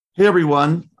Hey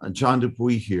everyone, John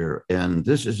Dupuy here, and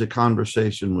this is a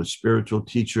conversation with spiritual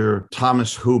teacher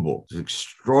Thomas Hübl, an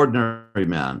extraordinary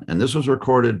man. And this was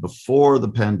recorded before the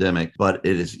pandemic, but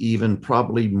it is even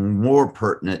probably more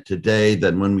pertinent today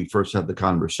than when we first had the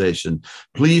conversation.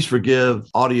 Please forgive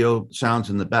audio sounds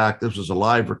in the back. This was a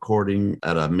live recording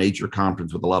at a major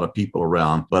conference with a lot of people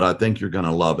around, but I think you're going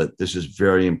to love it. This is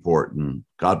very important.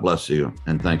 God bless you,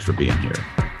 and thanks for being here.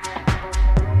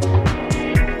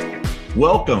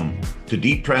 Welcome to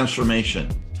Deep Transformation,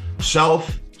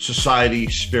 Self, Society,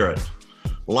 Spirit,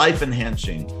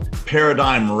 life-enhancing,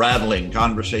 paradigm-rattling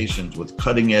conversations with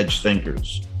cutting-edge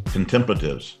thinkers,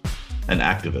 contemplatives, and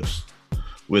activists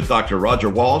with Dr. Roger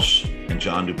Walsh and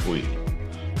John Dupuy.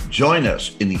 Join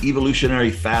us in the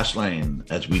evolutionary fast lane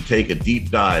as we take a deep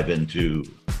dive into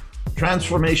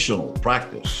transformational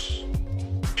practice,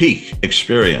 peak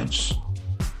experience,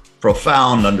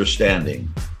 profound understanding,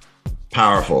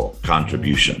 powerful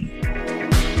contribution.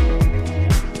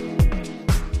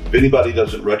 If anybody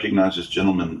doesn't recognize this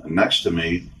gentleman next to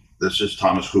me, this is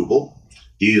Thomas Hübl.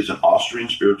 He is an Austrian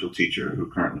spiritual teacher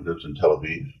who currently lives in Tel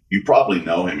Aviv. You probably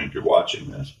know him if you're watching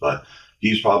this, but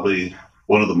he's probably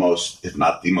one of the most, if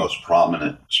not the most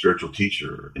prominent spiritual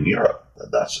teacher in Europe.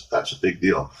 That's a big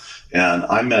deal. And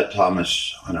I met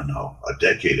Thomas, I don't know, a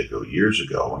decade ago, years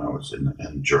ago, when I was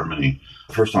in Germany.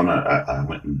 The first time I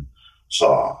went and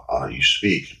saw you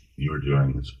speak, you were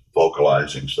doing this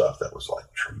vocalizing stuff that was like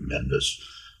tremendous.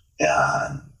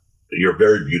 And you're a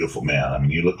very beautiful man. I mean,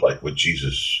 you look like what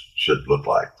Jesus should look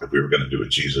like if we were going to do a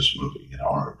Jesus movie,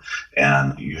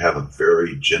 and you have a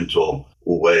very gentle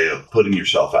way of putting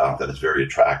yourself out that is very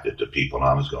attractive to people. And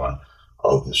I was going,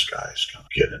 oh, this guy's going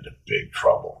to get into big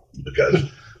trouble, because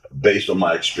based on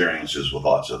my experiences with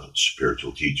lots of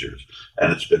spiritual teachers,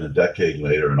 and it's been a decade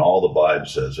later, and all the vibe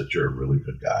says that you're a really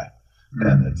good guy.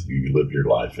 And that you live your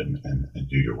life and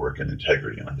do your work in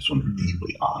integrity. And I just want to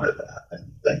deeply honor that.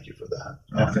 And thank you for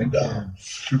that. Thank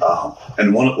you.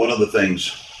 And one of the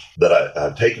things that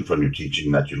I've taken from your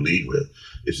teaching that you lead with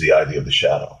is the idea of the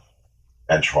shadow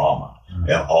and trauma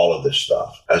and all of this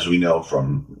stuff. As we know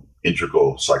from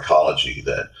integral psychology,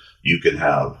 that you can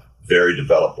have very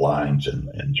developed lines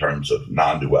in terms of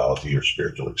non-duality or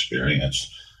spiritual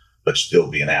experience, but still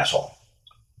be an asshole.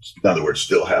 In other words,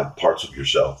 still have parts of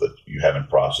yourself that you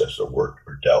haven't processed or worked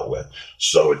or dealt with.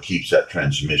 So it keeps that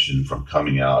transmission from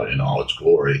coming out in all its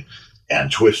glory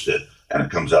and twisted, and it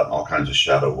comes out in all kinds of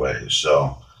shadow ways.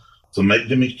 So let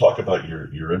me talk about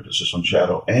your emphasis on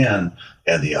shadow. And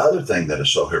the other thing that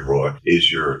is so heroic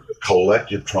is your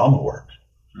collective trauma work.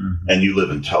 Mm-hmm. And you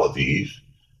live in Tel Aviv,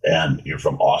 and you're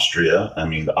from Austria. I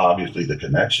mean, obviously the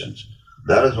connections.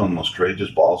 That is one of the most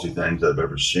courageous, ballsy things I've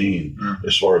ever seen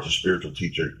as far as a spiritual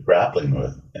teacher grappling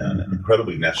with, and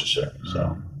incredibly necessary.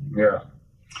 So, yeah.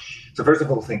 So first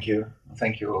of all, thank you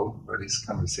all for this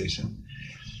conversation.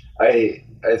 I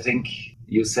think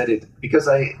you said it, because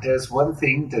there's one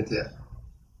thing that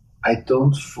I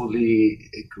don't fully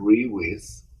agree with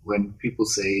when people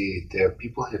say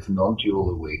people have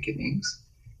non-dual awakenings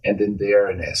and then they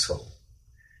are an asshole.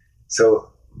 So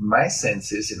my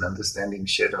sense is, in understanding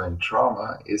shadow and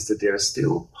trauma, is that there are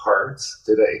still parts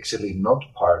that are actually not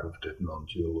part of that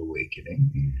non-dual awakening.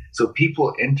 Mm-hmm. So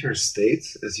people enter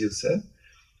states, as you said,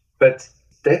 but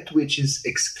that which is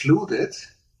excluded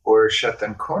or shut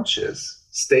unconscious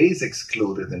stays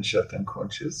excluded and shut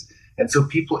unconscious. And so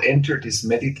people enter these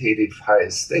meditative high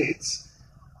states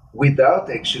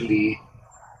without actually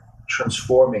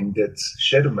transforming that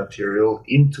shadow material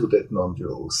into that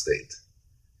non-dual state.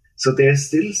 So there's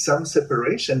still some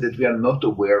separation that we are not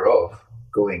aware of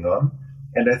going on.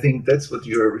 And I think that's what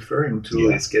you're referring to,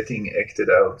 is getting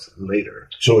acted out later.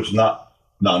 So it's not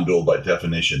non-dual by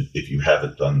definition if you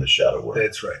haven't done the shadow work.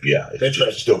 That's right. Yeah,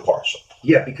 it's still partial.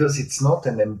 Yeah, because it's not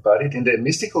an embodied. In the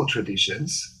mystical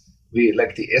traditions, we,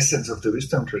 like the essence of the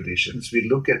wisdom traditions, we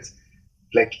look at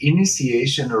like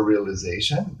initiation or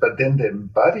realization, but then the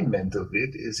embodiment of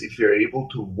it is if you're able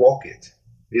to walk it.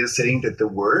 We are saying that the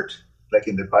word, like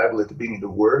in the Bible at the beginning, the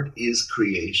word is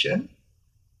creation.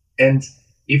 And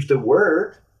if the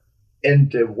word and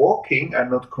the walking are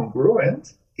not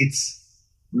congruent, it's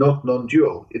not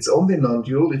non-dual. It's only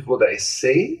non-dual if what I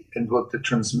say and what the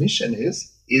transmission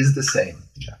is the same.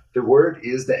 Yeah. The word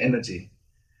is the energy.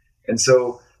 And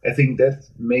so I think that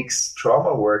makes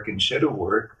trauma work and shadow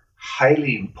work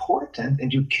highly important.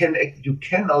 And you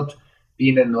cannot be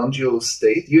in a non-dual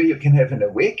state. You can have an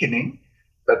awakening,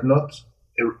 but not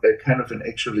a kind of an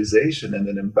actualization and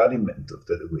an embodiment of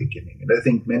that awakening. And I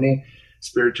think many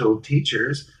spiritual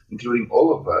teachers, including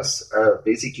all of us, are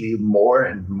basically more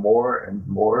and more and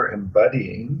more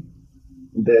embodying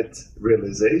that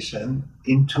realization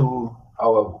into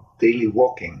our daily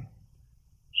walking.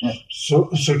 Yeah. So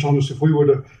Thomas, if we were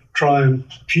to try and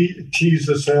tease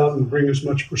this out and bring as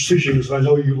much precision as I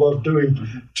know you love doing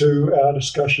to our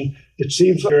discussion, it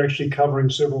seems like you're actually covering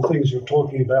several things. You're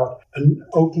talking about an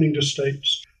opening to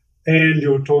states, and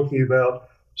you're talking about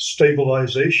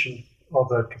stabilization of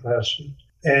that capacity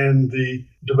and the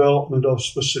development of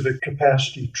specific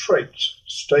capacity traits,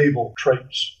 stable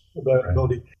traits of that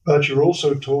ability. But you're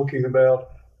also talking about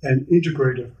an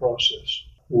integrative process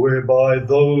whereby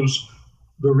the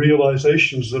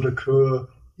realizations that occur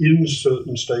in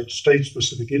certain states,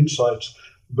 state-specific insights,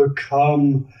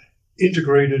 become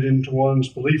integrated into one's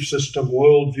belief system,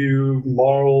 worldview,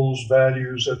 morals,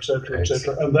 values, etc.,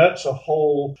 etc. And that's a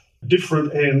whole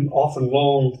different and often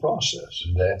long process.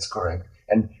 That's correct.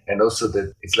 And also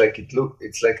that it's like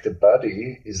the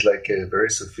body is like a very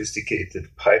sophisticated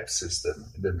pipe system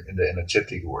in the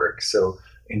energetic work. So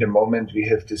in the moment we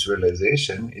have this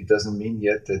realization, it doesn't mean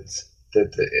yet that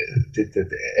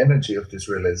the energy of this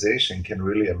realization can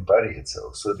really embody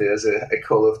itself. So I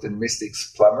call often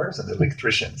mystics plumbers and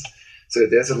electricians. So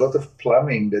there's a lot of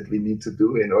plumbing that we need to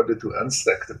do in order to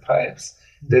unstuck the pipes,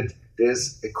 that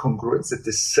there's a congruence that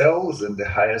the cells and the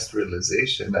highest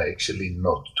realization are actually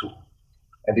not two.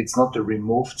 And it's not a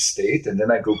removed state, and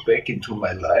then I go back into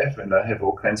my life and I have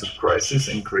all kinds of crises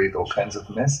and create all kinds of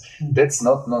mess. That's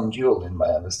not non-dual in my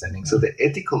understanding. So the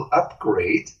ethical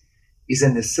upgrade is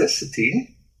a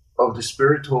necessity of the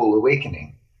spiritual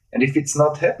awakening. And if it's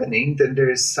not happening, then there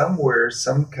is somewhere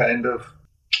some kind of,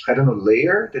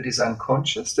 layer that is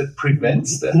unconscious that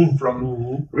prevents them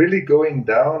from really going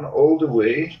down all the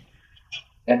way.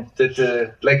 And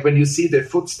that, like when you see the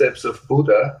footsteps of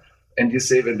Buddha, and you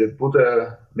say when the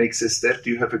Buddha makes a step,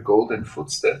 you have a golden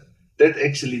footstep, that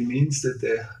actually means that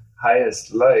the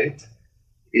highest light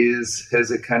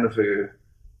has a kind of a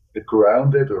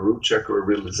grounded or root chakra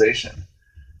realization.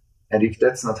 And if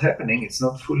that's not happening, it's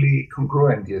not fully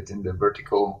congruent yet in the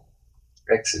vertical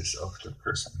axis of the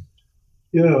person.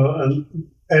 Yeah, and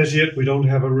as yet we don't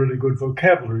have a really good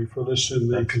vocabulary for this in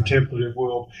the contemplative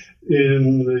world.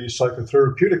 In the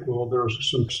psychotherapeutic world, there are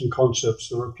some concepts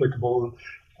that are applicable and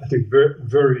I think very,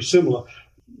 very similar.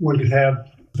 One could have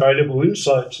valuable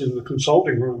insights in the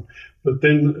consulting room, but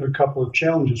then a couple of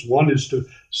challenges. One is to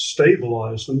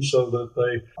stabilize them so that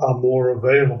they are more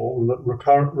available and that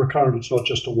recurrent is not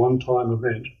just a one-time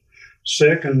event.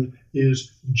 Second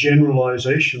is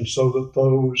generalization so that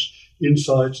those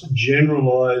insights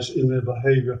generalize in their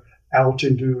behavior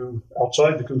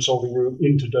outside the consulting room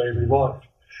into daily life.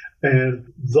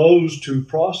 And those two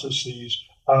processes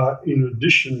are in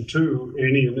addition to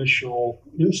any initial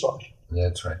insight.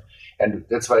 That's right. And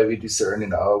that's why we discern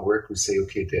in our work, we say,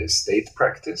 okay, there's state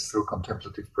practice through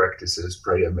contemplative practices,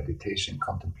 prayer, meditation,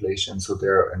 contemplation. So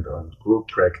and group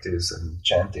practice and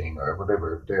chanting or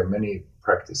whatever. There are many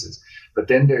practices. But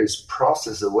then there's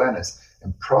process awareness.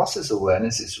 And process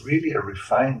awareness is really a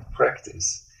refined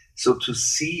practice. So to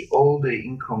see all the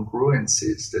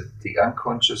incongruences that the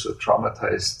unconscious or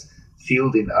traumatized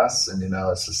field in us and in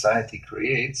our society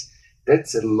creates,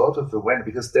 that's a lot of awareness,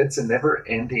 because that's a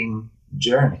never-ending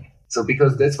journey. So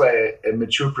because that's why a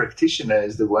mature practitioner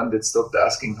is the one that stopped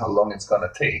asking how long it's going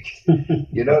to take.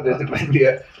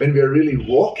 That when we are really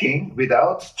walking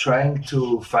without trying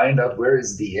to find out where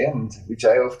is the end, which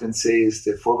I often say is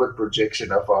the forward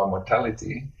projection of our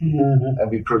mortality, and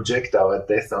we project our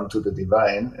death onto the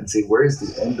divine and say, where is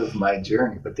the end of my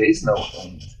journey? But there is no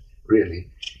end, really.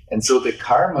 And so the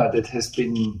karma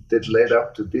that led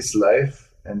up to this life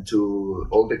and to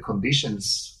all the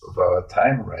conditions of our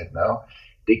time right now,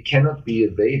 they cannot be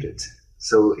evaded.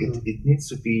 So it needs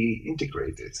to be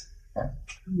integrated. Yeah.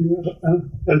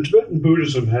 And Tibetan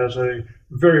Buddhism has a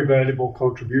very valuable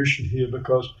contribution here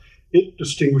because it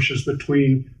distinguishes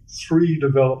between three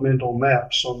developmental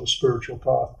maps on the spiritual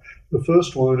path. The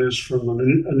first one is from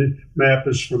an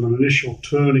initial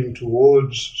turning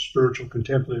towards spiritual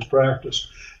contemplative practice,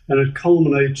 and it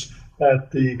culminates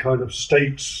at the kind of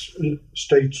states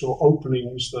or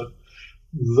openings that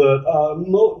are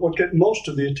what get most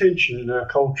of the attention in our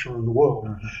culture and the world.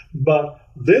 But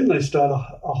then they start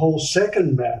a whole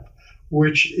second map,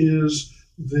 which is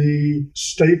the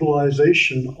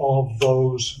stabilization of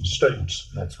those states.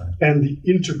 That's right. And the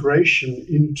integration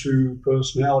into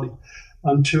personality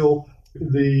until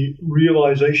the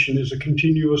realization is a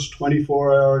continuous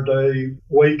 24-hour day,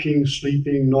 waking,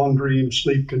 sleeping, non-dream,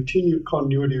 sleep,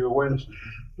 continuity of awareness.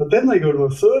 But then they go to a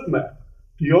third map.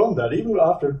 Beyond that, even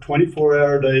after a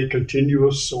 24-hour day,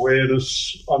 continuous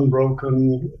awareness,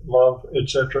 unbroken love,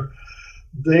 etc.,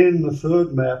 then the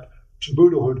third map to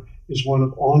Buddhahood is one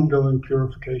of ongoing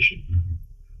purification.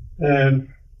 And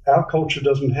our culture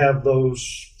doesn't have those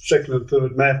second and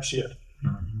third maps yet.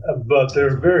 But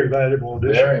they're very valuable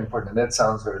addition. Very important. That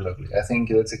sounds very lovely. I think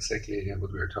that's exactly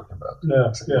what we were talking about.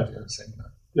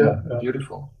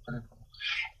 Beautiful.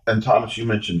 And Thomas, you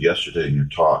mentioned yesterday in your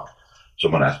talk,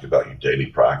 someone asked about your daily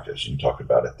practice, and you talked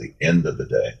about at the end of the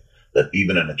day that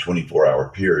even in a 24-hour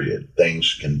period,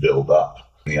 things can build up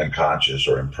in the unconscious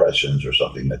or impressions or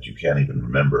something that you can't even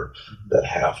remember that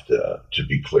have to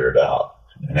be cleared out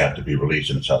and have to be released.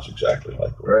 And it sounds exactly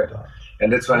like what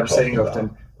and that's why I'm saying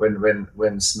often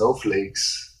when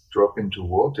snowflakes drop into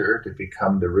water, they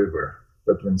become the river.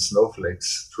 But when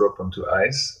snowflakes drop onto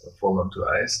ice or fall onto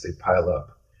ice, they pile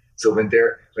up. So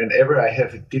whenever I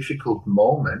have a difficult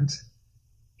moment,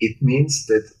 it means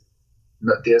that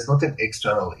there's not an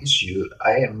external issue.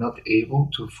 I am not able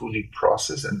to fully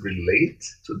process and relate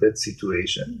to that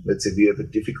situation. Let's say we have a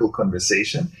difficult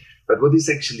conversation, but what does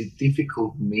actually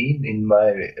difficult mean in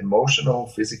my emotional,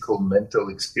 physical, mental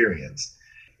experience?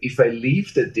 If I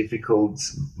leave that difficult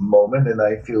moment and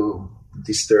I feel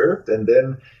disturbed, and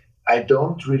then I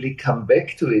don't really come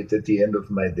back to it at the end of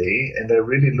my day, and I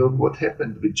really look what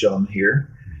happened with John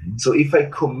here. Mm-hmm. So if I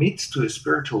commit to a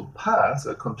spiritual path,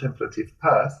 a contemplative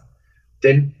path,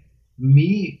 then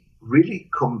me really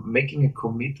making a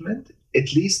commitment,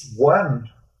 at least one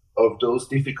of those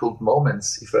difficult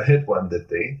moments, if I had one that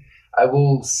day, I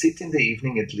will sit in the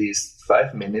evening at least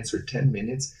 5 minutes or 10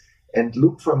 minutes and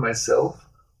look for myself,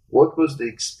 what was the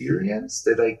experience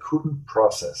that I couldn't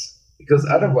process? Because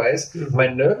otherwise, my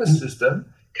nervous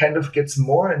system kind of gets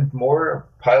more and more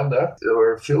piled up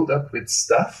or filled up with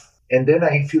stuff. And then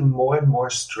I feel more and more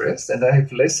stressed, and I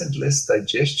have less and less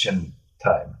digestion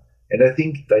time. And I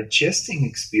think digesting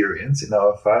experience in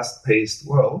our fast-paced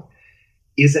world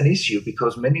is an issue,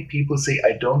 because many people say,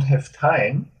 I don't have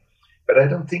time. But I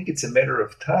don't think it's a matter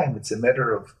of time. It's a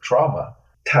matter of trauma.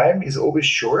 Time is always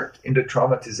short in the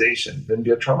traumatization. When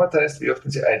we are traumatized, we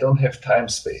often say, I don't have time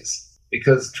space.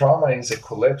 Because trauma is a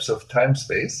collapse of time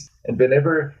space. And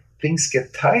whenever things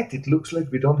get tight, it looks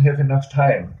like we don't have enough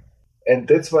time. And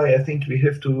that's why I think we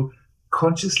have to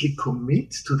consciously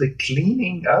commit to the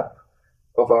cleaning up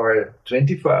of our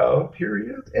 24-hour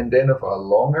period, and then of our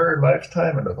longer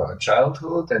lifetime, and of our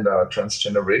childhood, and our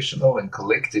transgenerational and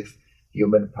collective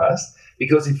human past.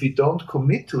 Because if we don't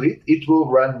commit to it, it will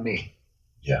run me.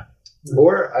 Yeah.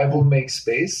 Or I will make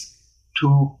space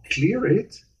to clear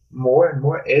it more and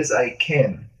more as I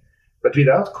can. But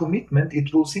without commitment,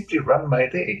 it will simply run my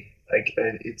day. Like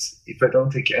it's if I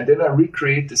don't take care. And then I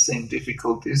recreate the same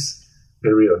difficulties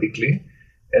periodically.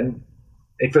 And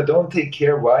if I don't take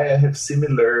care, why I have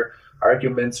similar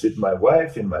arguments with my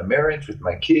wife, in my marriage, with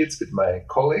my kids, with my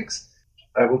colleagues,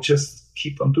 I will just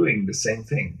keep on doing the same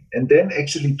thing. And then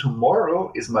actually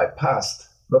tomorrow is my past,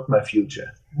 not my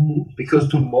future. Because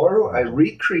tomorrow I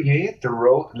recreate the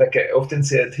road. Like I often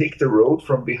say, I take the road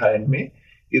from behind me.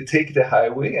 You take the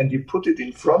highway and you put it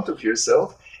in front of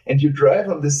yourself, and you drive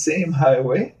on the same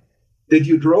highway that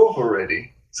you drove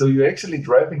already. So you're actually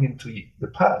driving into the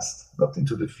past, not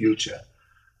into the future.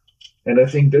 And I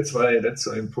think that's why that's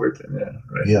so important. Yeah,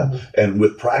 right. Yeah. And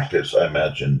with practice, I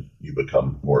imagine you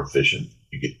become more efficient.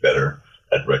 You get better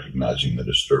at recognizing the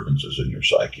disturbances in your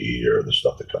psyche or the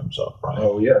stuff that comes up, right?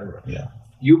 Oh, yeah. Yeah.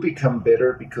 You become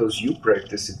better because you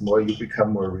practice it more. You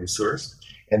become more resourced.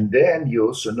 And then you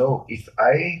also know, if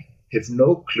I have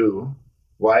no clue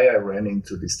why I ran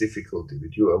into this difficulty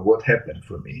with you or what happened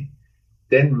for me,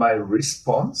 then my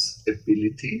response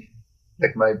ability,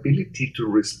 like my ability to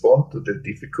respond to the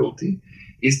difficulty,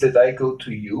 is that I go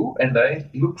to you and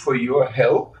I look for your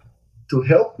help to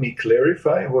help me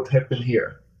clarify what happened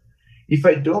here. If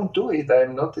I don't do it,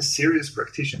 I'm not a serious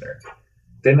practitioner.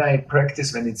 Then I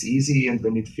practice when it's easy and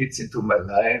when it fits into my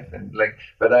life,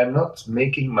 but I'm not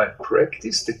making my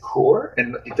practice the core,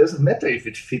 and it doesn't matter if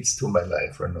it fits to my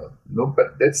life or not. No,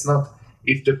 but that's not,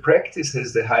 if the practice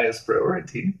has the highest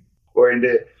priority, or in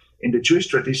the Jewish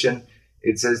tradition,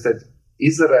 it says that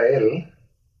Israel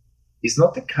is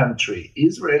not a country.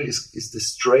 Israel is the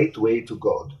straight way to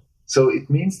God. So it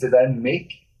means that I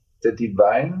make the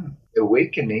divine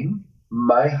awakening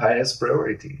my highest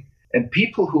priority. And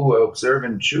people who are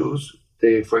observant Jews,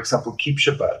 they, for example, keep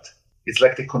Shabbat. It's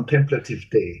like the contemplative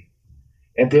day.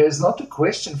 And there is not a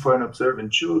question for an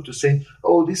observant Jew to say,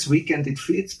 oh, this weekend it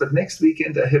fits, but next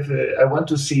weekend I want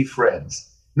to see friends.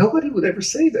 Nobody would ever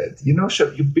say that. You know,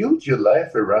 you build your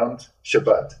life around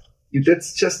Shabbat.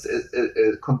 That's just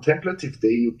a contemplative day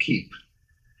you keep.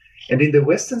 And in the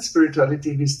Western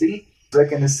spirituality, we still,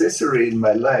 like an accessory in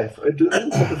my life, I do a little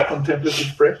bit of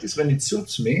contemplative practice when it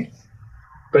suits me.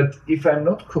 But if I'm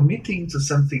not committing to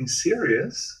something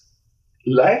serious,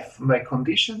 life, my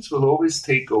conditions will always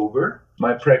take over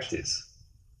my practice.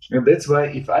 And that's why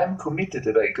if I'm committed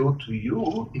that I go to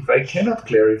you, if I cannot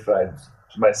clarify it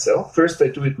myself, first I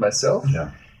do it myself.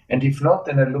 Yeah. And if not,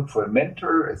 then I look for a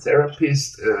mentor, a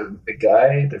therapist, a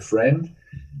guide, a friend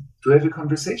to have a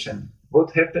conversation.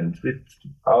 What happened with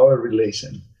our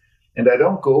relation? And I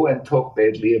don't go and talk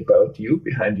badly about you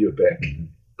behind your back,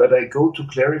 but I go to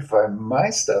clarify my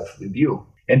stuff with you.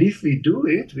 And if we do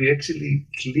it, we actually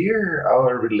clear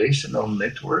our relational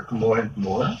network more and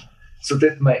more so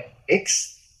that my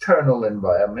external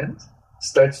environment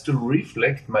starts to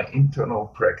reflect my internal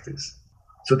practice.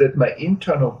 So that my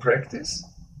internal practice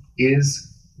is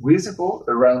visible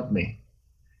around me.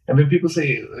 And when people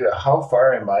say, how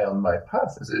far am I on my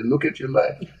path? I say, look at your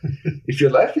life. If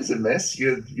your life is a mess,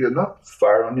 you're not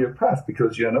far on your path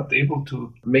because you're not able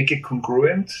to make a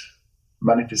congruent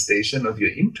manifestation of your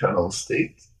internal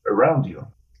state around you.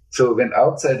 So when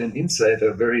outside and inside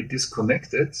are very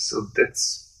disconnected, so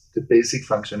that's the basic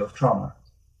function of trauma.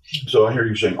 So I hear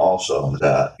you saying also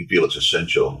that you feel it's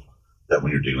essential that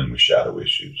when you're dealing with shadow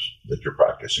issues, that your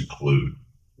practice include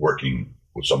working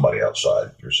with somebody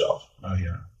outside yourself. Oh,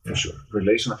 yeah. For sure,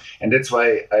 relational, and that's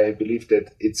why I believe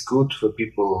that it's good for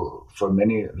people, for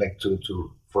many, like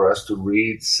for us to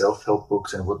read self-help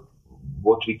books and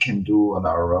what we can do on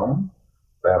our own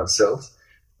by ourselves.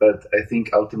 But I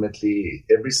think ultimately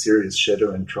every serious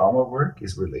shadow and trauma work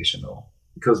is relational,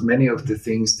 because many of the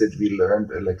things that we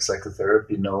learned, like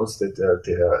psychotherapy, knows that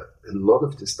a lot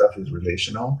of the stuff is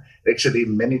relational. Actually,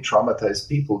 many traumatized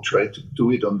people try to do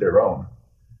it on their own,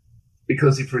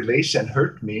 because if relation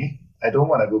hurt me, I don't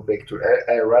want to go back to it.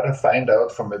 I rather find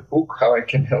out from a book how I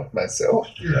can help myself.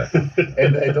 Yeah.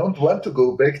 And I don't want to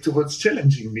go back to what's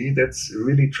challenging me. That's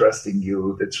really trusting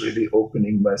you. That's really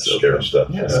opening myself. Scary stuff.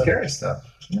 Yeah, scary stuff.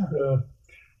 Yeah.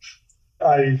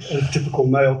 I, as a typical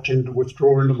male, tend to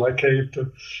withdraw into my cave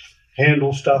to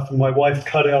handle stuff. And my wife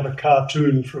cut out a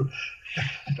cartoon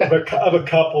of a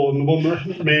couple, and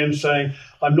the man saying,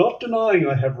 "I'm not denying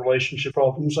I have relationship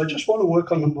problems. I just want to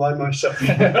work on them by myself."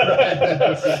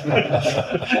 That's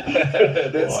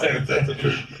the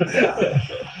truth.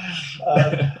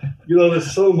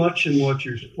 There's so much in what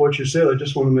you said. I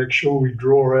just want to make sure we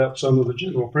draw out some of the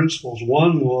general principles.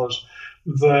 One was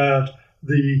that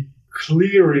the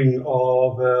clearing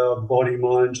of our body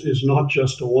minds is not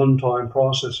just a one-time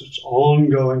process, it's an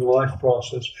ongoing life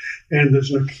process, and there's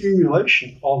an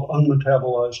accumulation of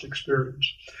unmetabolized experience,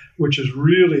 which is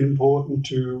really important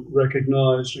to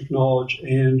recognize, acknowledge,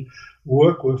 and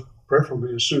work with,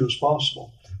 preferably as soon as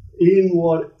possible.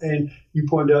 And you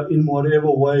point out, in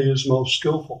whatever way is most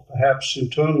skillful, perhaps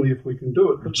internally if we can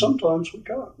do it, but sometimes we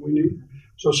can't.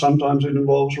 So sometimes it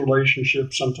involves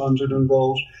relationships, sometimes it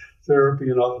involves therapy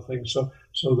and other things. So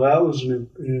that was a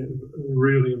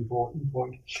really important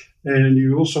point. And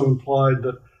you also implied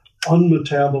that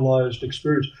unmetabolized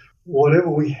experience,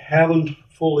 whatever we haven't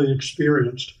fully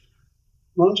experienced,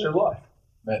 runs our life.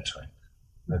 That's right.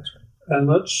 And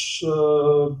that's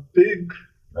a big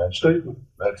statement.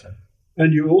 That's right.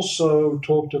 And you also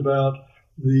talked about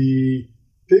the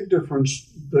big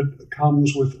difference that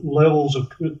comes with levels of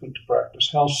commitment to practice,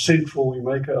 how central we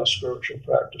make our spiritual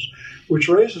practice, which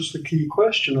raises the key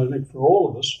question, I think, for all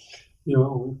of us.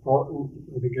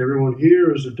 I think everyone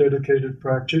here is a dedicated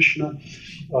practitioner,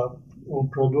 or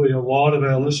probably a lot of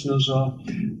our listeners are,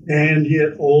 and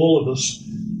yet all of us,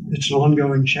 it's an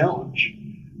ongoing challenge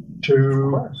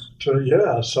to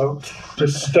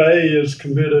stay as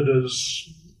committed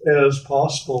as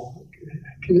possible.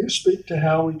 Can you speak to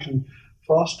how we can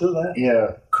foster that?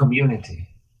 Yeah, community.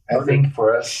 I think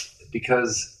for us,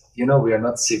 because we are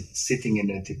not sitting in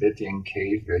a Tibetan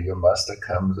cave where your master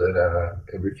comes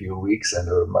every few weeks and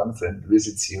or a month and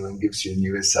visits you and gives you a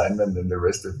new assignment, and the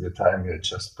rest of your time you're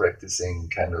just practicing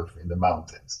kind of in the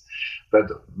mountains. But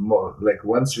more, like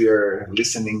once we are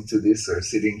listening to this or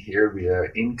sitting here, we are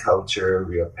in culture,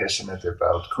 we are passionate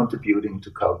about contributing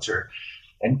to culture.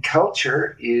 And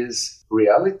culture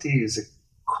reality is a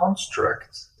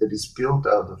construct that is built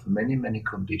out of many, many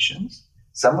conditions.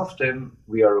 Some of them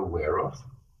we are aware of.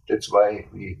 That's why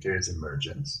there is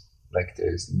emergence, like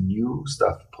there is new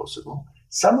stuff possible.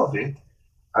 Some of it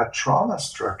are trauma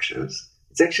structures.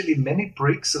 It's actually many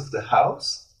bricks of the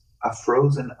house are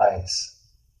frozen ice.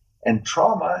 And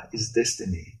trauma is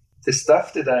destiny. The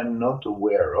stuff that I'm not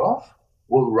aware of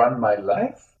will run my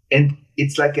life. And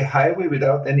it's like a highway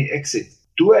without any exit.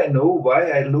 Do I know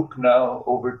why I look now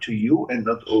over to you and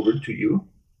not over to you?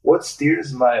 What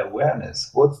steers my awareness?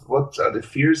 What are the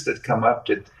fears that come up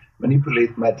that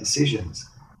manipulate my decisions?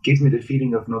 Give me the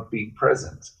feeling of not being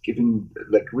present, giving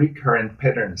like recurrent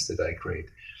patterns that I create.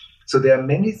 So there are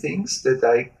many things that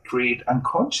I create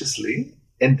unconsciously,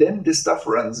 and then this stuff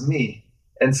runs me.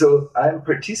 And so I'm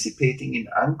participating in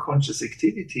unconscious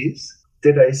activities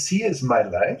that I see as my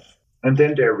life. And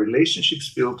then there are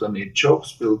relationships built on it,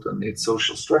 jobs built on it,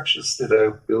 social structures that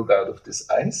are built out of this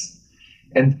ice.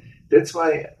 And that's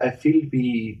why I feel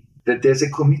that there's a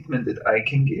commitment that I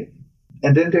can give.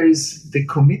 And then there is the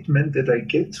commitment that I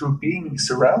get through being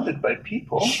surrounded by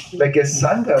people. Like a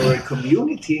Sangha or a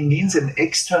community means an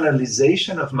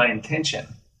externalization of my intention.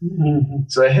 Mm-hmm.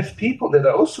 So I have people that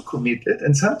are also committed,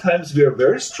 and sometimes we are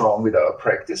very strong with our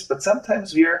practice, but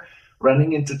sometimes we are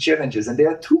running into challenges. And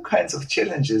there are two kinds of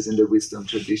challenges in the wisdom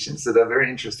traditions that are very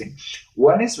interesting.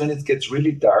 One is when it gets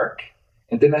really dark,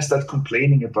 and then I start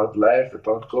complaining about life,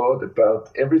 about God, about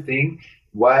everything.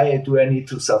 Why do I need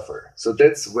to suffer? So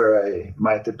that's where I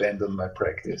might abandon my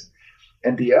practice.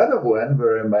 And the other one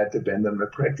where I might abandon my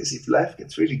practice, if life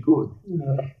gets really good,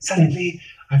 suddenly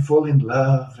I fall in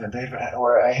love,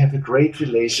 or I have a great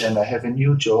relation, I have a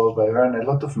new job, I earn a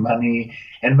lot of money,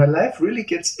 and my life really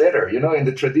gets better. You know, in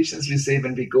the traditions we say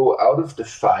when we go out of the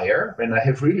fire, when I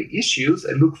have really issues,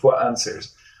 I look for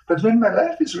answers. But when my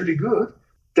life is really good,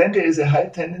 then there is a high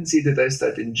tendency that I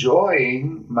start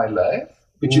enjoying my life,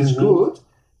 which is good,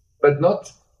 but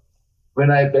not when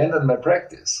I abandon my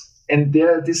practice. And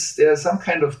there are some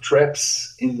kind of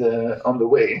traps on the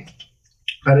way.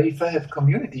 But if I have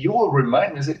community, you will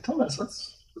remind me, say, Thomas,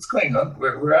 what's going on?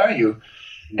 Where are you?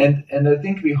 And I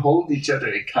think we hold each other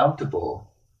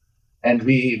accountable, and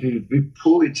we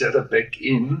pull each other back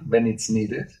in when it's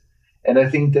needed. And I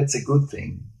think that's a good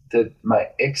thing, that my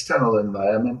external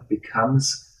environment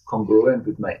becomes congruent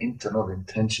with my internal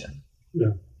intention.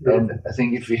 Yeah. And I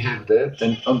think if we have that,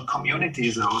 then on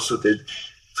communities also that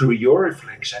through your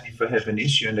reflection, if I have an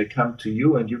issue and I come to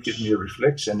you and you give me a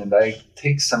reflection and I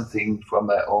take something from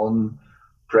my own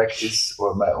practice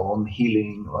or my own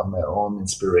healing or my own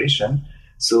inspiration.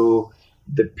 So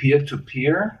the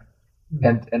peer-to-peer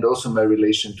and also my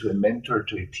relation to a mentor,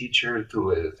 to a teacher,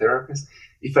 to a therapist,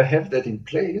 if I have that in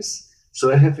place,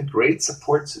 so I have a great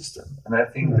support system. And I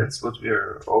think that's what we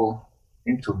are all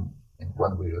into in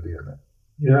one way or the other.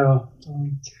 Yeah.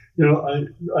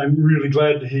 I'm really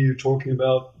glad to hear you talking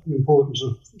about the importance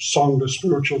of Sangha,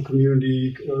 spiritual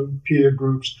community, peer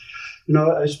groups.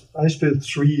 I spent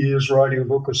 3 years writing a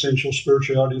book, Essential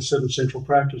Spirituality, 7 Central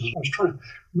Practices. I was trying to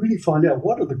really find out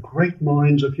what are the great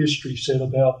minds of history said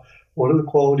about what are the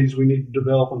qualities we need to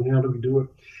develop and how do we do it.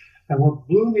 And what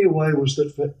blew me away was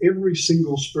that for every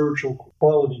single spiritual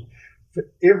quality, for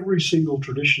every single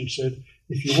tradition said,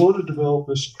 if you want to develop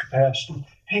this capacity,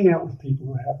 hang out with people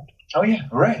who have it. Oh, yeah,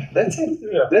 right. That's it.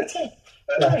 Yeah. That's it.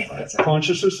 That's it.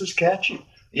 Consciousness is catchy.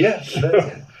 Yeah, that's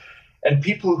it. And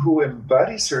people who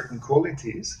embody certain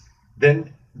qualities,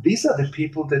 then these are the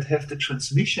people that have the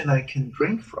transmission I can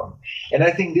drink from. And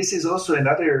I think this is also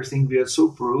another thing. We are so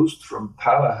bruised from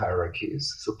power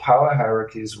hierarchies. So power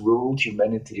hierarchies ruled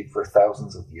humanity for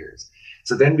thousands of years.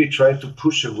 So then we try to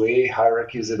push away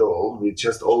hierarchies at all. We're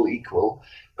just all equal.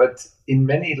 But in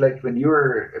many, like when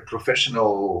you're a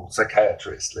professional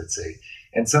psychiatrist, let's say,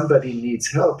 and somebody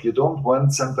needs help, you don't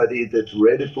want somebody that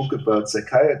read a book about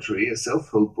psychiatry, a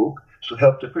self-help book, to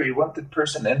help the person. You want that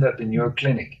person end up in your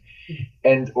clinic.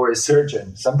 Or a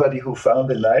surgeon, somebody who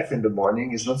found a knife in the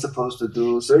morning is not supposed to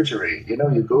do surgery.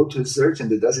 You go to a surgeon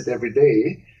that does it every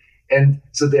day. And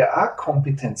so there are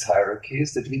competence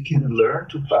hierarchies that we can learn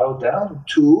to bow down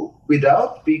to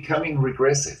without becoming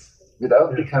regressive,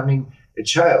 without becoming a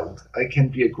child. I can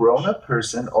be a grown-up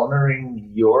person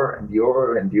honoring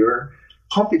your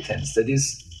competence that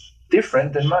is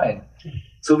different than mine.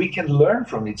 So we can learn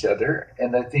from each other.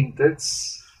 And I think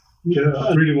that's... Yeah,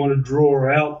 I really want to draw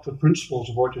out the principles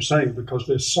of what you're saying because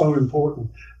they're so important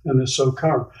and they're so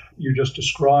current. You just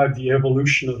described the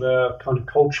evolution of our kind of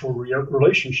cultural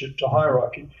relationship to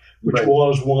hierarchy, which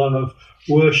was one of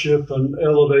worship and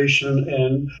elevation,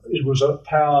 and it was a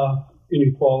power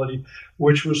inequality,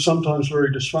 which was sometimes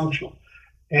very dysfunctional.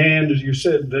 And as you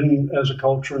said, then as a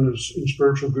culture and as in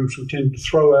spiritual groups, we tend to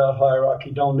throw out hierarchy,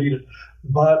 don't need it.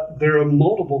 But there are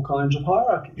multiple kinds of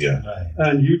hierarchies. Yeah.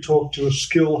 And you talk to a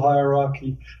skill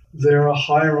hierarchy. There are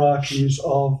hierarchies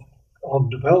of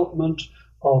development,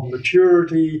 of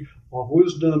maturity, of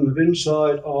wisdom, of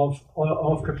insight,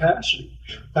 of capacity.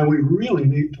 And we really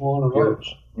need to honor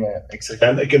those. Yeah, exactly.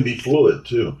 And they can be fluid,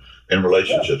 too, in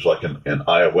relationships. Like in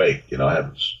I Awake, I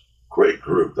have this great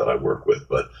group that I work with,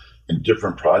 but in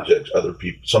different projects,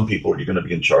 some people you're going to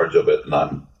be in charge of it, and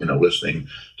I'm, listening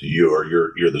to you, or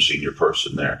you're the senior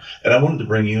person there. And I wanted to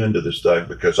bring you into this, Doug,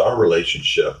 because our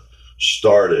relationship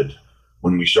started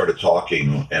when we started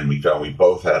talking, and we found we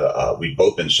both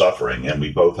been suffering, and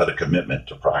we both had a commitment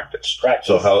to practice.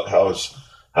 So how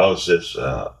is this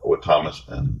what Thomas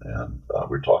and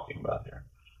we're talking about here?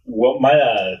 Well,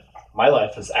 my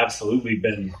life has absolutely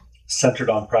been centered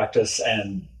on practice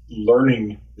and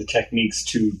learning the techniques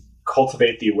to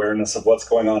cultivate the awareness of what's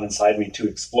going on inside me, to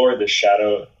explore this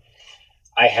shadow.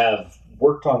 I have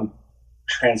worked on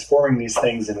transforming these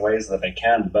things in ways that I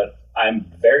can, but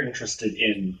I'm very interested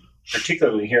in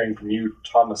particularly hearing from you,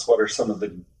 Thomas, what are some of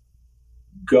the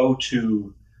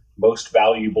go-to most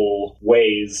valuable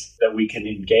ways that we can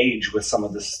engage with some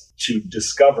of this to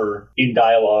discover in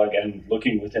dialogue and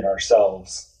looking within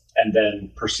ourselves, and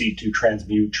then proceed to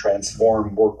transmute,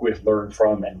 transform, work with, learn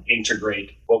from, and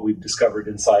integrate what we've discovered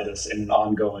inside us in an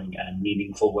ongoing and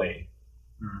meaningful way.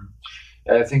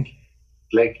 I think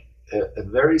like a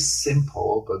very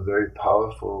simple but very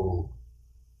powerful,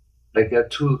 like there are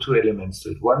two elements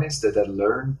to it. One is that I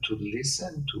learned to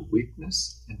listen, to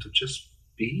witness, and to just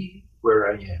be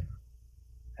where I am.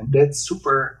 And that's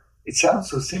super, it sounds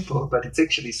so simple, but it's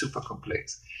actually super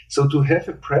complex. So to have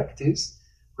a practice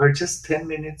where just 10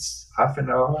 minutes, half an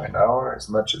hour, as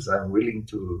much as I'm willing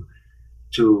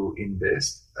to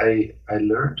invest, I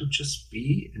learn to just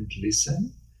be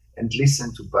and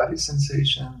listen to body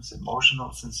sensations,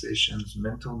 emotional sensations,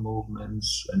 mental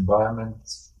movements,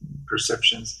 environments,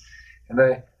 perceptions. And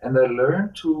I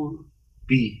learn to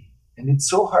be. And it's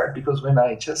so hard because when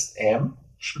I just am,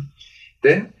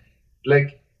 then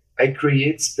like I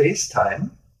create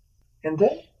space-time, and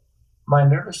then my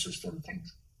nervous system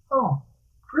thinks, oh,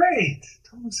 great,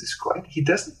 Thomas is quiet. He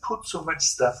doesn't put so much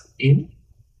stuff in.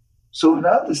 So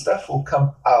now the stuff will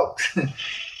come out.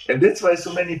 And that's why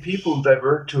so many people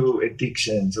divert to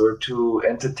addictions or to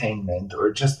entertainment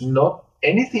or just not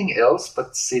anything else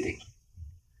but sitting.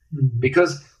 Mm-hmm.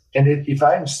 Because, if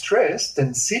I'm stressed,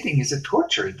 then sitting is a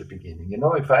torture at the beginning. You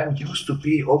know, if I'm used to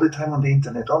be all the time on the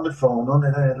internet, on the phone,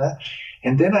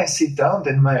 and then I sit down,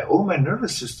 then my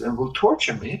nervous system will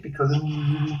torture me because,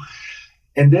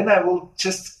 and then I will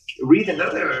just read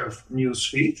another news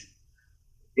feed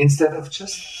instead of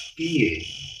just being.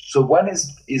 So one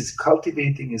is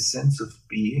cultivating a sense of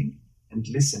being and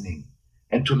listening,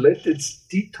 and to let this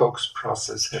detox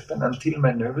process happen until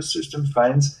my nervous system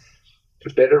finds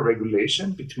a better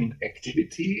regulation between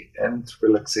activity and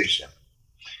relaxation.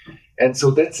 And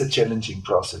so that's a challenging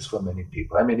process for many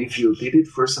people. I mean, if you did it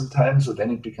for some time, so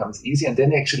then it becomes easy, and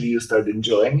then actually you start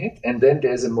enjoying it, and then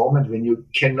there's a moment when you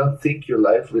cannot think your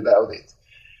life without it.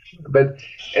 But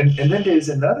and then there's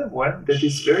another one that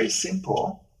is very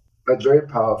simple but very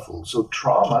powerful. So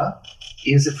trauma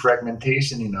is a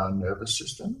fragmentation in our nervous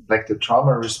system. Like the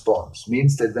trauma response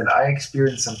means that when I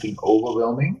experience something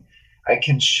overwhelming, I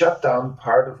can shut down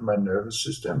part of my nervous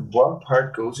system. One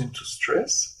part goes into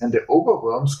stress, and the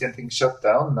overwhelm's getting shut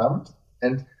down, numbed,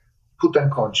 and put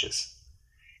unconscious.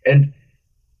 And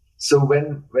so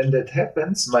when that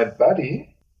happens, my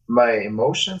body, my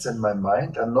emotions, and my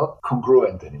mind are not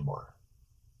congruent anymore.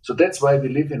 So that's why we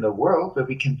live in a world where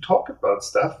we can talk about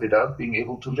stuff without being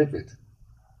able to live it.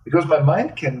 Because my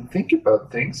mind can think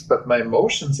about things, but my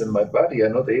emotions and my body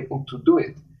are not able to do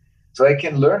it. So I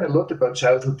can learn a lot about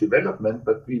childhood development,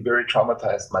 but be very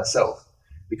traumatized myself,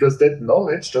 because that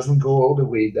knowledge doesn't go all the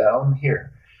way down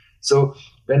here. So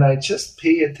when I just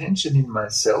pay attention in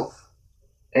myself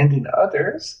and in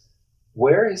others,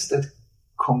 where is that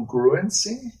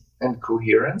congruency and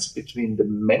coherence between the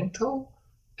mental,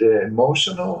 the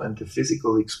emotional, and the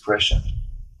physical expression,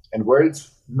 and where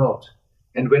it's not?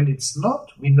 And when it's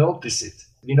not, we notice it.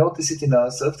 We notice it in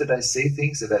ourselves that I say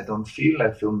things that I don't feel. I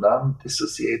feel numb,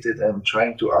 dissociated. I'm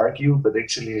trying to argue, but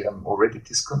actually I'm already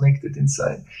disconnected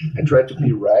inside. Mm-hmm. I try to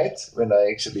be right when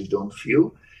I actually don't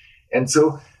feel. And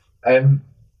so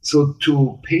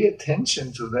to pay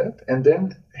attention to that, and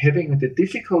then having the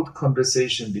difficult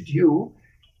conversation with you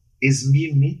is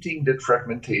me meeting that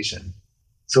fragmentation.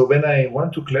 So when I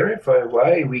want to clarify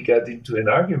why we got into an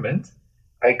argument,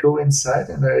 I go inside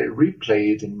and I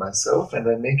replay it in myself, and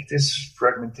I make this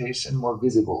fragmentation more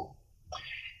visible.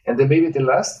 And then maybe the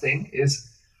last thing is,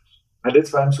 and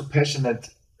that's why I'm so passionate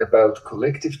about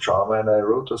collective trauma, and I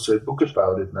wrote also a book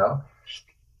about it now,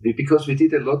 because we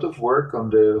did a lot of work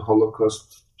on the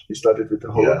Holocaust. We started with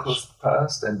the Holocaust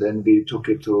past, and then we took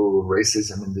it to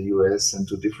racism in the US and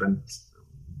to different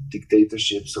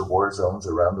dictatorships or war zones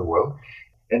around the world.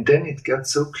 And then it got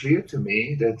so clear to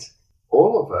me that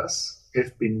all of us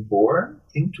have been born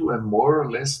into a more or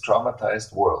less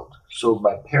traumatized world. So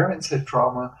my parents had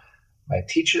trauma, my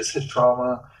teachers had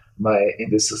trauma, in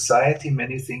the society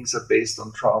many things are based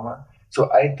on trauma. So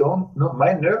I don't know,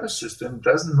 my nervous system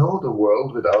doesn't know the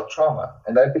world without trauma.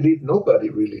 And I believe nobody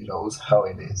really knows how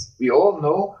it is. We all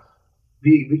know,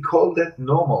 we call that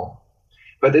normal.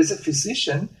 But as a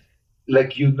physician,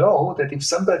 like you know that if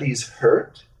somebody is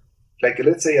hurt, like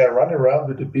let's say I run around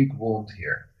with a big wound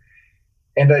here,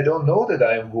 and I don't know that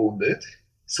I am wounded,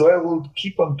 so I will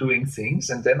keep on doing things,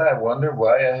 and then I wonder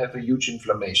why I have a huge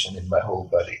inflammation in my whole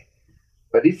body.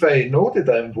 But if I know that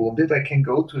I'm wounded, I can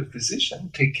go to a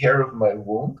physician, take care of my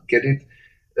wound, get it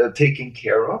taken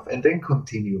care of, and then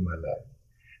continue my life.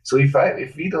 So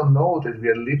if we don't know that we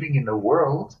are living in a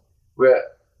world where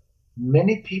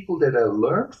many people that I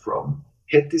learned from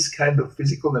had this kind of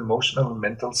physical, emotional, and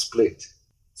mental split.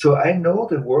 So I know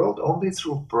the world only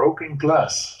through broken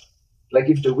glass, like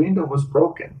if the window was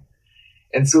broken.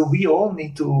 And so we all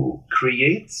need to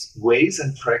create ways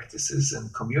and practices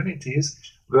and communities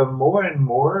where more and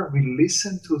more we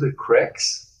listen to the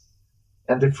cracks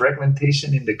and the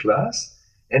fragmentation in the glass,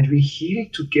 and we heal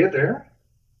together,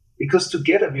 because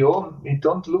together we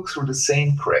don't look through the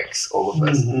same cracks, all of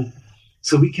us. Mm-hmm.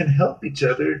 So we can help each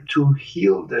other to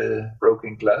heal the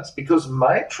broken glass, because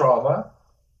my trauma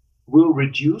will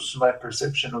reduce my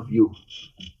perception of you.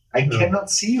 I cannot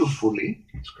see you fully.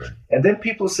 That's great. And then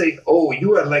people say, oh,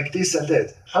 you are like this and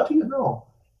that. How do you know?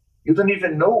 You don't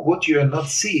even know what you are not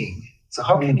seeing. So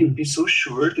how can you be so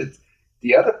sure that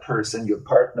the other person, your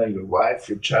partner, your wife,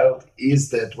 your child, is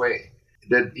that way?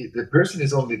 That the person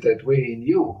is only that way in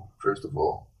you, first of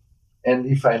all. And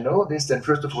if I know this, then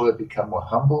first of all, I become more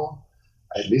humble.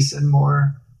 I listen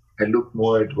more. I look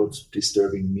more at what's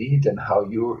disturbing me than how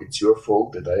it's your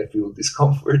fault that I feel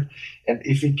discomfort. And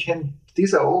if we can,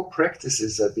 these are all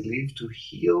practices, I believe, to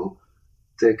heal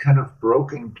the kind of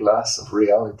broken glass of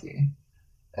reality.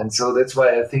 And so that's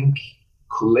why I think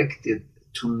collected,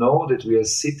 to know that we are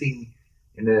sitting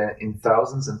in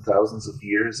thousands and thousands of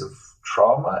years of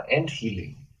trauma and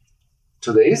healing.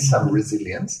 So there is some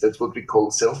resilience. That's what we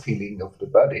call self-healing of the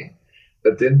body.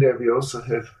 But then there we also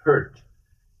have hurt.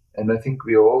 And I think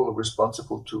we are all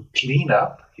responsible to clean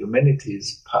up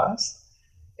humanity's past.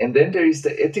 And then there is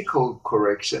the ethical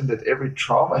correction that every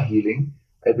trauma healing,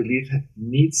 I believe,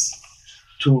 needs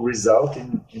to result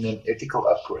in an ethical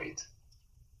upgrade.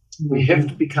 We have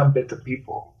to become better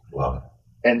people. Wow.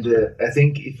 And I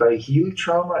think if I heal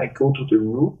trauma, I go to the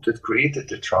root that created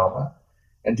the trauma.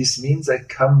 And this means I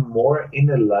come more in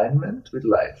alignment with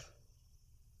life.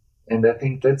 And I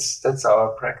think that's our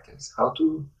practice, how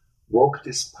to walk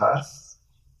this path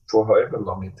for however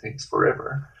long it takes,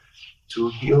 forever, to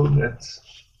heal that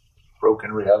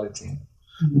broken reality.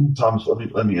 Thomas,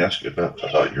 let me ask you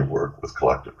about your work with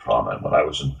collective trauma. And when I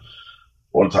was in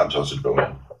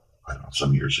Berlin, I don't know,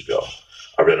 some years ago,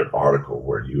 I read an article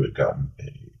where you had gotten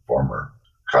a former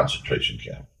concentration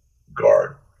camp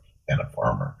guard and a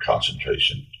former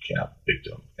concentration camp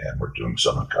victim, and we're doing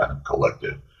some kind of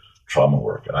collective trauma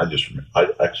work. And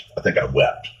I think I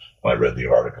wept when I read the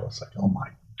article. It's like, oh my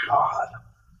God,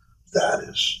 that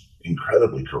is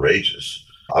incredibly courageous.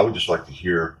 I would just like to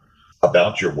hear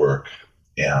about your work,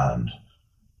 and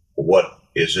what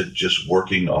is it, just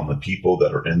working on the people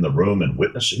that are in the room and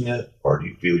witnessing it, or do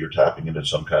you feel you're tapping into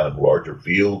some kind of larger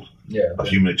field of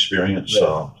human experience?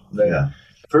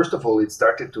 First of all, it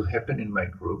started to happen in my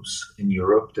groups in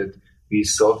Europe that we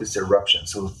saw this eruption.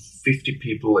 So 50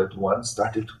 people at once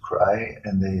started to cry,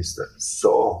 and they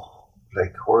saw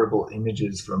like horrible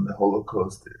images from the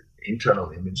Holocaust,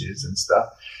 internal images and stuff.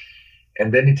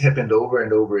 And then it happened over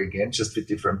and over again, just with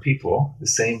different people, the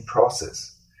same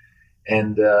process.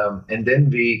 And then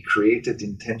we created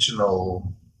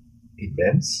intentional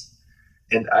events.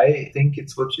 And I think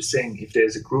it's what you're saying. If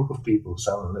there's a group of people,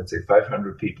 let's say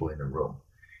 500 people in a room,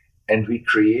 and we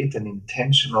create an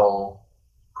intentional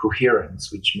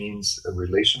coherence, which means a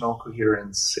relational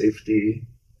coherence, safety,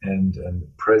 and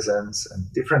presence,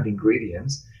 and different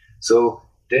ingredients. So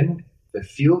then the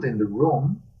field in the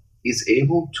room is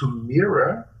able to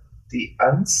mirror the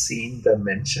unseen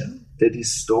dimension that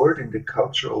is stored in the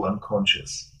cultural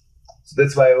unconscious. So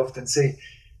that's why I often say,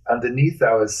 underneath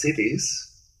our cities,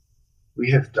 we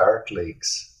have dark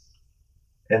lakes.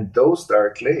 And those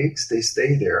dark lakes, they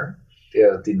stay there. They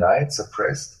are denied,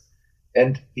 suppressed,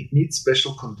 and it needs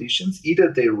special conditions.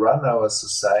 Either they run our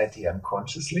society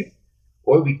unconsciously,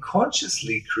 or we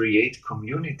consciously create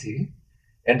community.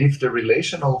 And if the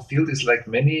relational field is like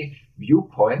many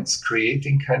viewpoints,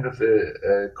 creating kind of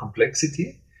a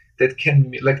complexity that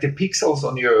can, like the pixels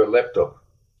on your laptop.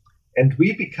 And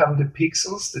we become the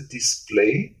pixels that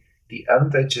display the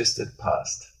undigested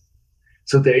past.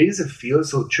 So there is a field.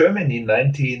 So Germany in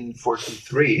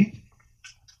 1943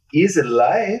 is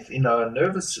alive in our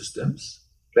nervous systems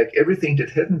like everything that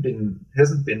hasn't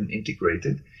been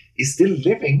integrated, is still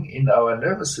living in our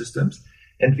nervous systems,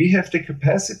 and we have the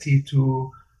capacity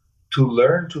to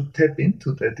learn to tap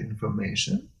into that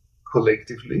information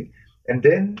collectively, and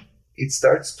then it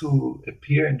starts to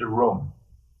appear in the room.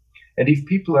 And if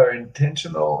people are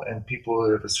intentional and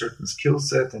people have a certain skill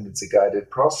set and it's a guided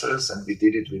process, and we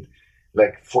did it with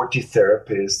like 40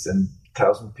 therapists and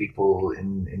 1,000 people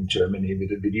in Germany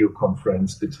with a video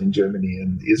conference between Germany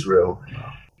and Israel.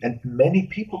 And many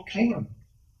people came.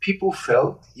 People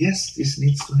felt, yes, this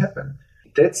needs to happen.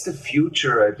 That's the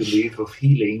future, I believe, of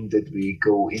healing that we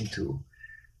go into.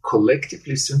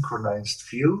 Collectively synchronized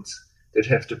fields that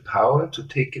have the power to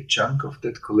take a chunk of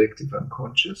that collective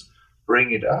unconscious,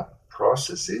 bring it up,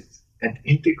 process it, and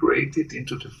integrate it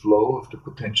into the flow of the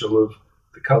potential of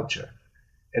the culture.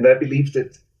 And I believe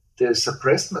that the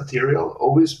suppressed material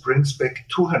always brings back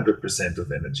 200%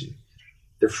 of energy.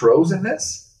 The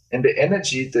frozenness and the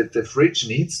energy that the fridge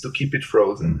needs to keep it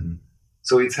frozen. Mm-hmm.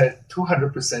 So it's had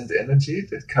 200% energy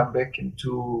that come back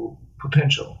into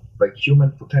potential, like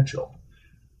human potential.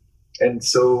 And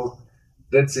so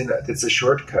that's a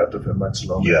shortcut of a much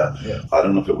longer. Yeah. I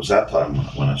don't know if it was that time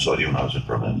when I saw you when I was in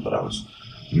Berlin, but I was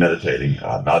meditating.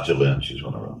 Nadja Lynn, she's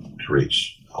one of our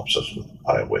creates, helps us with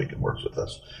I Awake and works with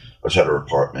us. I was at her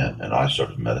apartment and I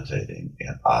started meditating,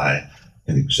 and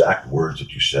in the exact words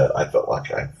that you said, I felt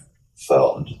like I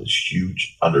fell into this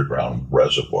huge underground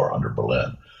reservoir under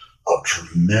Berlin of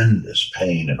tremendous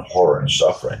pain and horror and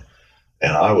suffering.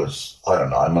 And I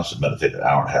must have meditated an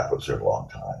hour and a half. I was there a long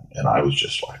time. And I was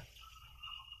just like,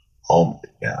 oh,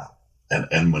 yeah.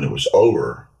 And when it was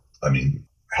over, I mean,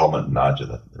 Helmut and Nadja,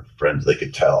 their friends, they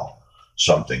could tell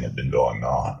something had been going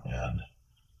on. And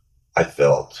I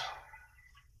felt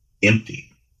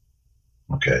empty.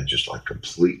 Okay, just like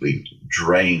completely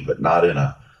drained, but not in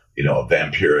a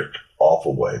vampiric,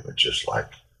 awful way, but just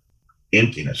like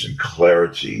emptiness and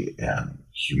clarity and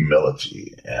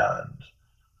humility and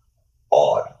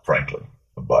awed, frankly,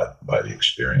 by the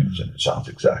experience. And it sounds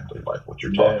exactly like what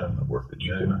you're talking, the work that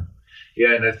you do.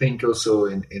 Yeah, and I think also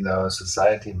in our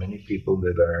society, many people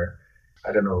that are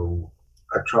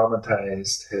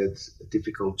traumatized, had a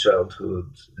difficult childhood,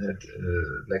 had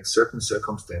like certain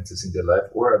circumstances in their life,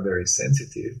 or are very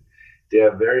sensitive, they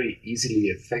are very easily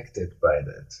affected by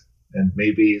that. And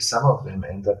maybe some of them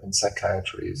end up in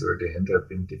psychiatries, or they end up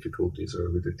in difficulties or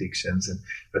with addictions.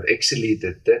 But actually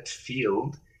that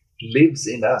field lives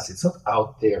in us. It's not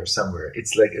out there somewhere.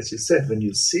 It's like, as you said, when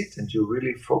you sit and you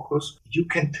really focus, you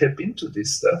can tap into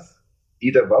this stuff,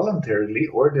 either voluntarily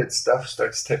or that stuff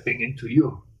starts tapping into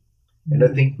you. And I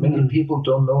think many people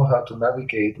don't know how to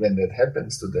navigate when that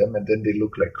happens to them, and then they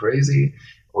look like crazy,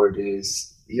 or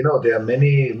there are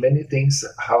many things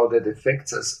how that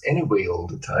affects us anyway all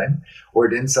the time. Or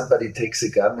then somebody takes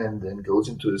a gun and then goes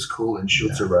into a school and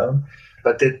shoots around.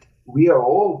 But that we are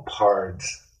all part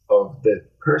of that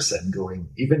person going,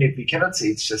 even if we cannot say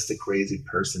it's just a crazy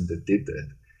person that did that.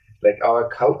 Like our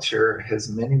culture has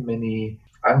many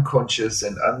unconscious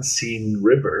and unseen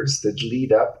rivers that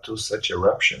lead up to such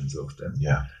eruptions of them.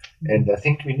 Yeah. And I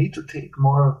think we need to take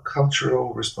more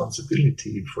cultural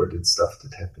responsibility for the stuff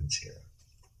that happens here.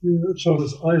 Yeah, so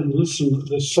as I listen,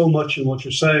 there's so much in what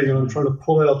you're saying, and I'm trying to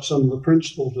pull out some of the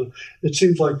principles. It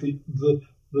seems like the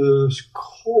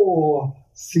core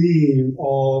theme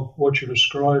of what you're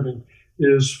describing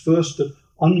is first that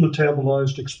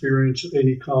unmetabolized experience of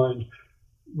any kind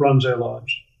runs our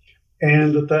lives.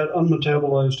 And that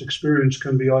unmetabolized experience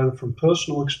can be either from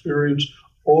personal experience,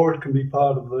 or it can be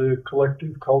part of the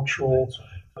collective cultural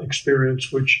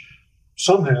experience, which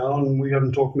somehow, and we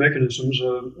haven't talked mechanisms,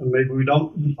 and maybe we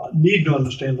don't need to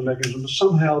understand the mechanism, but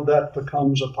somehow that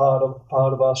becomes a part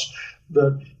of us,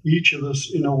 that each of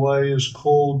us in a way is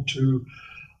called to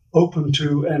open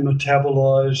to and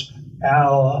metabolize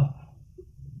our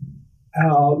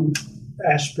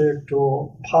aspect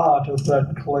or part of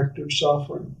that collective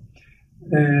suffering.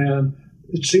 And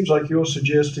it seems like you're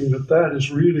suggesting that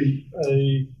is really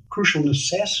a crucial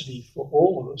necessity for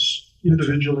all of us,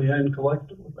 individually and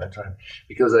collectively. That's right.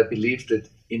 Because I believe that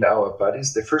in our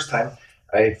bodies, the first time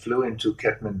I flew into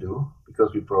Kathmandu,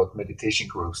 because we brought meditation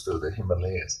groups to the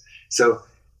Himalayas. So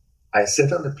I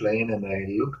sat on the plane and I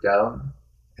looked down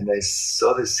and I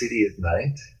saw the city at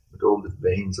night with all the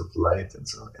veins of light and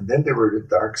so on. And then there were the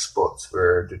dark spots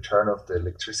where they turn off the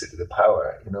electricity, the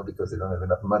power, because they don't have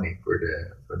enough money for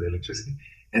the electricity.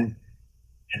 And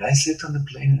I sat on the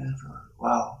plane and I thought,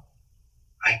 wow,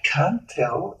 I can't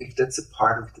tell if that's a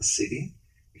part of the city,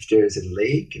 if there is a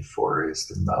lake, a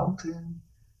forest, a mountain.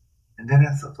 And then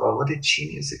I thought, well, what a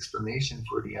genius explanation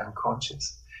for the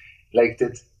unconscious. Like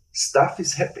that stuff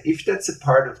is happening. If that's a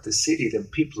part of the city, then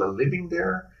people are living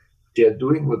there. They're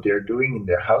doing what they're doing in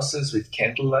their houses with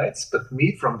candlelights. But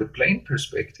me, from the plain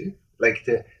perspective, like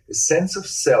the sense of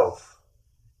self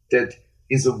that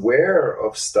is aware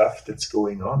of stuff that's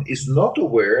going on, is not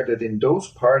aware that in those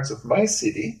parts of my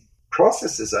city,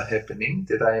 processes are happening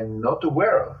that I am not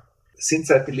aware of. Since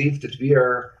I believe that we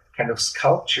are kind of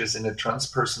sculptures in a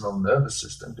transpersonal nervous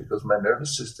system, because my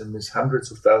nervous system is hundreds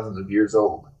of thousands of years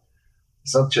old.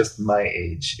 It's not just my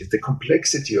age. The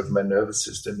complexity of my nervous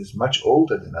system is much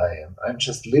older than I am. I'm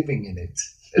just living in it,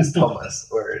 as Thomas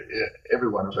or every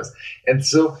one of us. And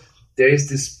so there is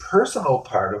this personal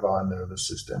part of our nervous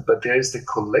system, but there is the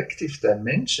collective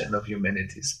dimension of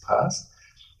humanity's past.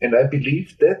 And I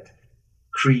believe that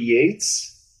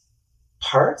creates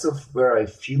parts of where I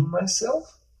feel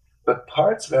myself, but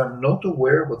parts where I'm not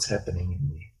aware what's happening in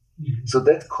me. Mm-hmm. So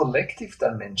that collective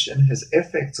dimension has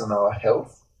effects on our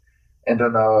health and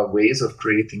on our ways of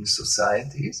creating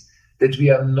societies that we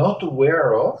are not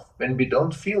aware of when we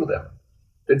don't feel them.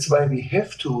 That's why we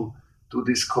have to do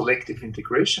this collective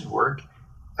integration work,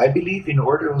 I believe, in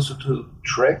order also to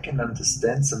track and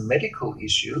understand some medical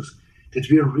issues that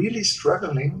we are really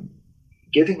struggling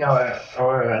getting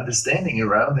our understanding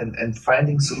around and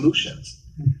finding solutions.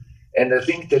 And I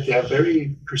think that there are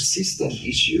very persistent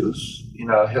issues in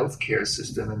our healthcare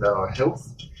system and our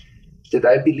health that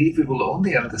I believe we will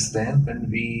only understand when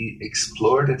we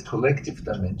explore that collective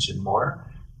dimension more,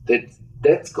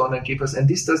 that's going to give us, and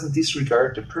this doesn't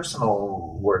disregard the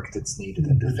personal work that's needed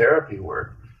and the therapy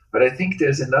work, but I think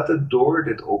there's another door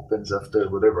that opens after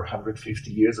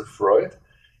 150 years of Freud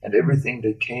and everything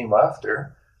that came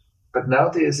after. But now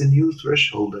there's a new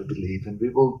threshold, I believe, and we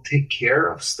will take care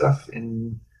of stuff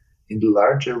in the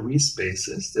larger we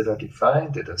spaces that are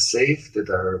defined, that are safe, that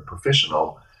are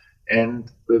professional,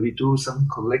 and where we do some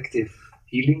collective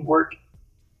healing work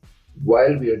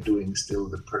while we are doing still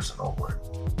the personal work.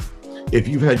 If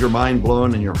you've had your mind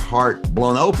blown and your heart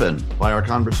blown open by our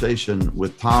conversation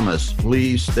with Thomas,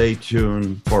 please stay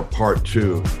tuned for part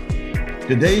 2.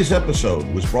 Today's episode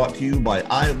was brought to you by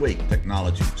iAwake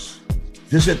Technologies.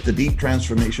 Visit the Deep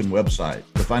Transformation website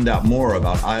to find out more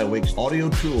about iAwake's audio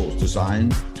tools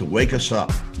designed to wake us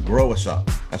up, grow us up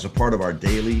as a part of our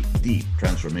daily deep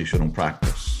transformational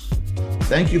practice.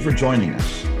 Thank you for joining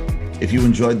us. If you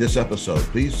enjoyed this episode,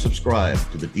 please subscribe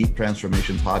to the Deep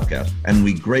Transformation Podcast, and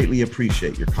we greatly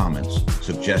appreciate your comments,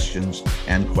 suggestions,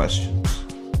 and questions.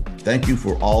 Thank you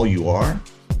for all you are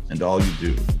and all you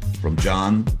do. From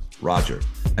John, Roger,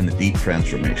 and the Deep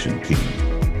Transformation team.